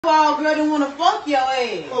Wild girl didn't want to fuck your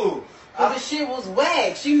ass. Who? Cause the shit was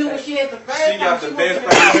whack. She knew what she had the first She got the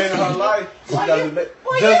best thing in her life. She got the best.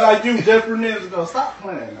 Just like you, just for minutes ago. Stop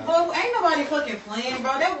playing now. Bro, ain't nobody fucking playing,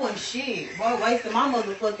 bro. That wasn't shit. Bro, wasting my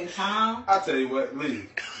motherfucking time. I tell you what, leave.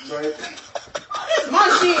 Right? This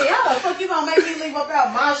my shit. How the fuck you gonna make me leave up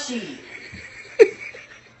out my shit?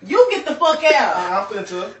 You get the fuck out. I'm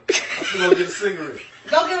finna go get a cigarette.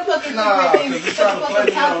 Go get a fucking nah, cigarette.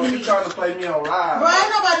 Cause you trying to play me on ride. Bro, ain't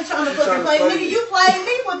nobody trying to fucking play. Nigga, you played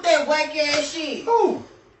me with that whack ass shit. Who?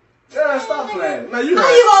 Yeah, stop playing. Now you how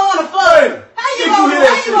you gonna wanna fuck? How you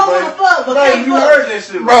gonna wanna fuck? But can't you fuck? heard that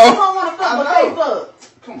shit, bro. How you gonna wanna fuck but can't fuck?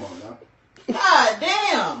 Come on now. God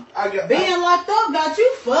damn. Being locked up got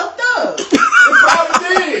you fucked up. It probably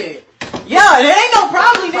did. Yeah, it ain't no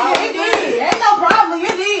problem, nigga. It did. Ain't no problem.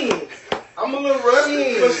 It did. I'm a little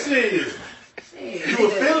rusty, but shit. You were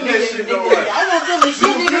feeling that shit, though, right? I wasn't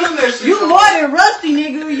feeling shit, nigga. You more than rusty,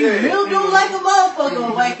 nigga. You mildew like a motherfucker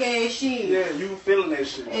on whack ass shit. Yeah, you were feeling that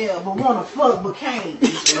shit. Yeah, but wanna fuck, but can't.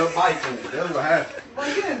 That's what happened. Boy,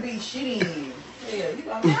 you didn't be shit in. Yeah, you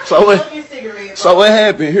got So what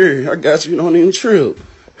happened here? I got you. Don't even trip.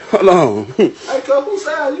 Hold on. Hey, cuz, whose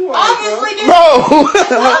side you on? Obviously, bro.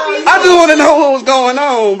 I just want to know what was going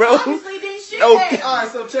on, bro. Obviously, this shit. No, alright,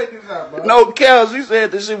 so check this out, bro. No cows. You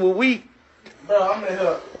said this shit was weak. Bro, I'm in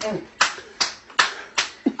here.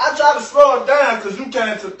 I tried to slow it down because you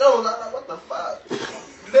came to throw. I was like, what the fuck?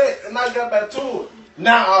 And I got back to it.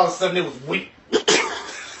 Now all of a sudden it was weak.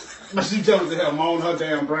 But she just was in here moaning her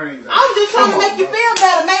damn brains. I was just trying to make you feel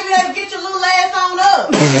better. Maybe that'll get your little ass on up.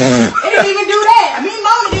 It didn't even do that. Me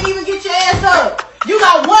moaning didn't even get your ass up. You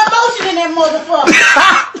got one motion in that motherfucker.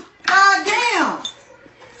 God damn.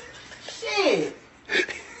 Shit.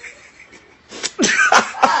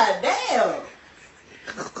 God damn.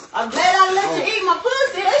 I'm glad I let you eat my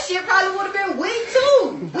pussy. That shit probably would have been weak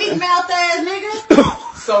too. Weak mouth ass nigga.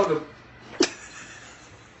 So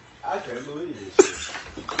I can't believe this shit.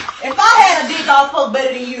 If I had a dick, I'll fuck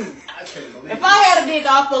better than you. I can't believe If I had a dick,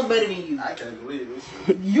 I'll fuck better than you. I can't believe this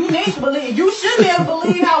shit. You need to believe. You should be able to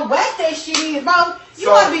believe how whack that shit is, bro.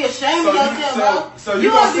 You ought to be ashamed of yourself, bro. So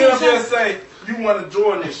you gonna sit up here and say you want to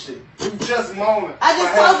join this shit? You just moaning. I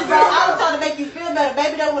just told you, bro. I was trying to make you feel better.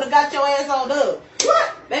 Maybe that would have got your ass on up.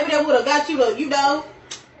 What? Maybe that would have got you to,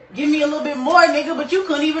 give me a little bit more, nigga. But you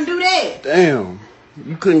couldn't even do that. Damn.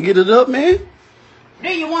 You couldn't get it up, man?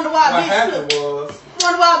 Then you wonder why what bitch happened was.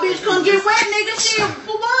 Wonder why bitch couldn't get wet, nigga. Shit,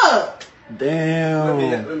 for what? Damn.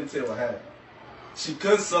 Let me tell you what happened. She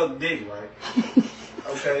couldn't suck dick, right?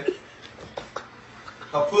 Okay.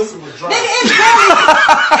 Her pussy was dry. Nigga,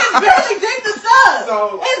 it's barely dick to suck.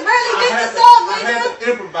 So it's barely dick to suck, I nigga. had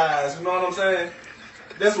to improvise, you know what I'm saying?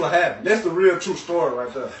 That's what happened. That's the real true story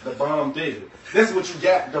right there. The bomb digging. That's what you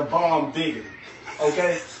got, the bomb digging.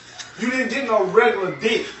 Okay? You didn't get no regular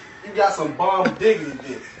dick. You got some bomb digging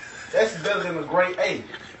dick. That's better than a grade A. You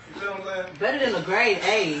feel what I'm saying? Better than a grade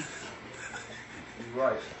A. You're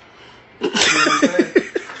right. You know what I'm saying?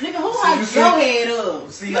 Nigga, who hyped your head up?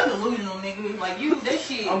 See, you delusional, nigga. Like you, that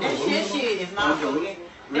shit is not for really?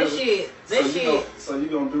 That shit. So you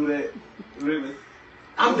gonna do that? Really?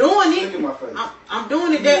 I'm doing it. Look at my face. I'm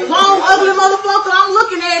doing it. That long, ugly motherfucker. I'm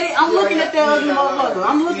looking at it. I'm looking at that ugly motherfucker.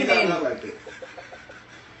 I'm looking at it. Like that.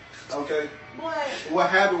 Okay. What? What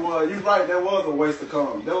happened was, you're right, that was a waste of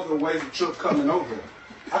cum. That was a waste of trip coming over.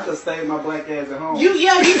 I could have stayed my black ass at home. You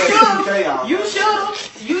should've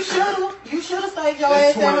stayed your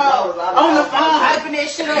ass at home. On the phone, hyping that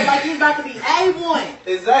shit up like you about to be A1.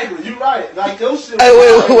 Exactly, you right. Like those shit. Hey,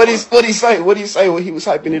 wait, what he say? What he say when he was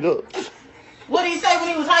hyping it up? What did he say when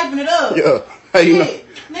he was hyping it up? Yeah. Hey, you know.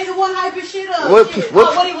 Nigga wasn't hyping shit up. What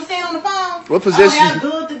he was saying on the phone? What possession? How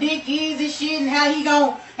good the dick is and shit, and how he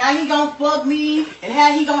gon' fuck me, and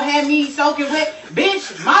how he gon' have me soaking wet.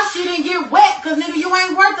 Bitch, my shit didn't get wet, cause nigga, you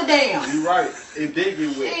ain't worth a damn. You right. It did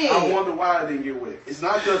get wet. Shit. I wonder why it didn't get wet. It's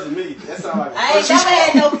not because of me. That's how I ain't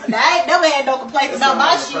never had no complaints about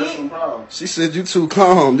my shit. She said you too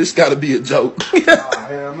calm. This gotta be a joke. Oh,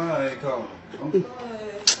 hell no, I ain't calm.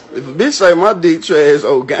 If a bitch say my dick trash,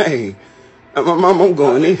 oh gang. My mom, I'm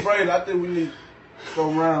going in. I think we need to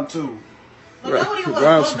go round two. But nobody want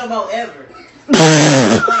to fuck no more ever.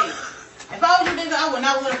 If I was you, nigga, I would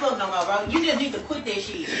not want to fuck no more, bro. You just need to quit that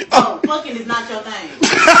shit. Oh, fucking is not your thing.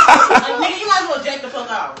 Like, nigga, you might as well jack the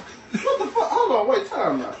fuck off. What the fuck? Hold on, wait,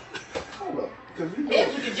 time now. Hold up. If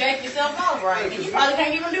you can jack yourself off, right? And you probably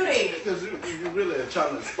can't even do that. Because you really are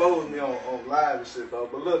trying to expose me on live and shit, though.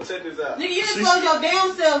 But look, check this out. Nigga, you expose your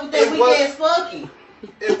damn self with that weak ass fucking.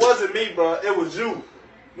 It wasn't me, bro. It was you.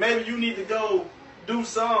 Maybe you need to go do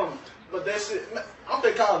something. But that shit, man, I'm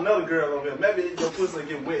finna call another girl over here. Maybe your pussy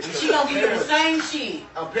get wet. She gonna give you the same shit.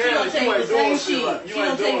 Apparently, she you gonna ain't tell doing you the same shit shit. right. You She ain't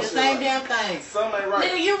gonna tell doing you the shit same right. damn thing. Something ain't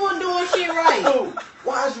right. Nigga, you wasn't doing shit right. Dude,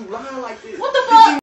 why is you lying like this? What the fuck?